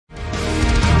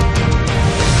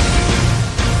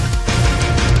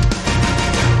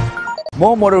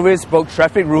More motorists broke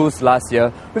traffic rules last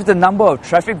year, with the number of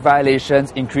traffic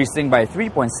violations increasing by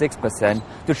 3.6%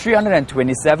 to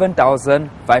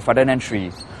 327,503,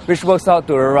 which works out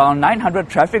to around 900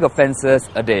 traffic offences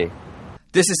a day.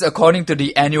 This is according to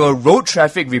the annual road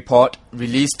traffic report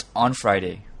released on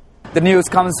Friday. The news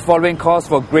comes following calls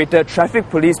for greater traffic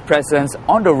police presence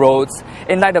on the roads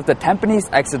in light of the Tampines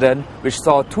accident, which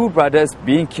saw two brothers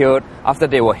being killed after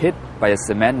they were hit by a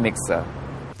cement mixer.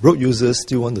 Road users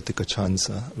still want to take a chance.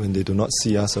 When they do not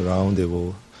see us around, they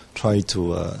will try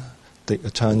to take a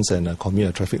chance and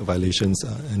commit traffic violations.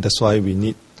 And that's why we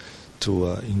need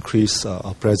to increase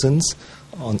our presence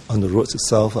on the roads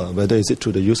itself, whether is it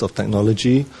through the use of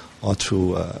technology or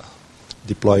through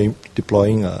deploying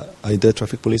either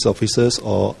traffic police officers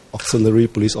or auxiliary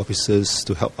police officers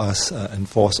to help us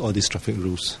enforce all these traffic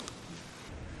rules.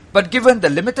 But given the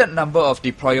limited number of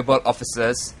deployable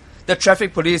officers, the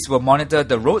traffic police will monitor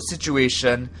the road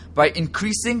situation by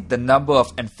increasing the number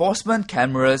of enforcement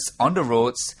cameras on the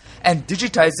roads and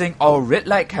digitizing all red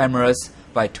light cameras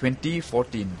by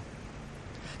 2014.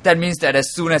 That means that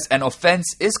as soon as an offence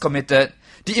is committed,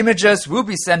 the images will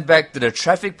be sent back to the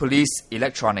traffic police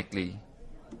electronically.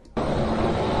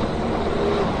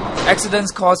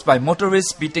 Accidents caused by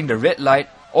motorists beating the red light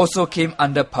also came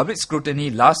under public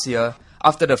scrutiny last year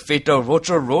after the fatal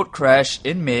Rochor Road crash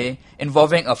in May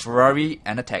involving a Ferrari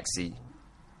and a taxi.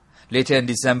 Later in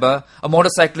December, a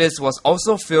motorcyclist was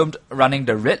also filmed running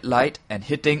the red light and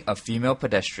hitting a female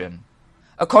pedestrian.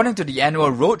 According to the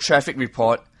annual road traffic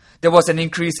report, there was an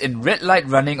increase in red light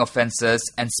running offences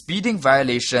and speeding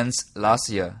violations last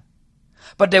year.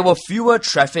 But there were fewer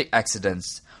traffic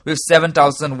accidents, with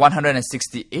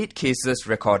 7,168 cases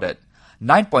recorded,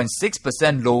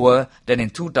 9.6% lower than in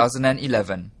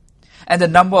 2011. And the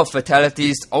number of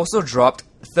fatalities also dropped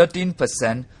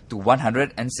 13% to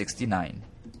 169.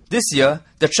 This year,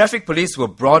 the traffic police will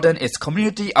broaden its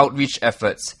community outreach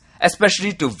efforts,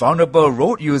 especially to vulnerable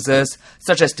road users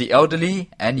such as the elderly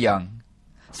and young.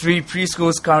 3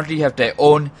 preschools currently have their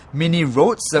own mini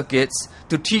road circuits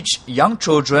to teach young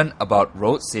children about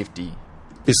road safety.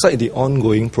 Besides the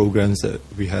ongoing programs that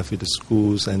we have with the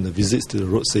schools and the visits to the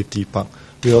road safety park,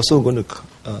 we're also going to,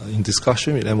 in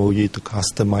discussion with MOE, to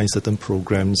customize certain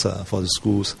programs for the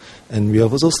schools. And we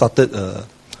have also started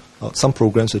some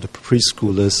programs with the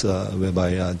preschoolers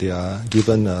whereby they are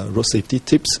given road safety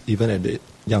tips even at a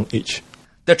young age.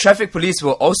 The traffic police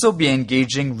will also be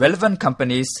engaging relevant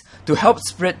companies to help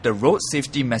spread the road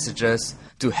safety messages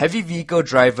to heavy vehicle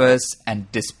drivers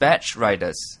and dispatch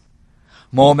riders.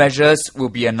 More measures will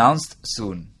be announced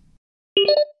soon.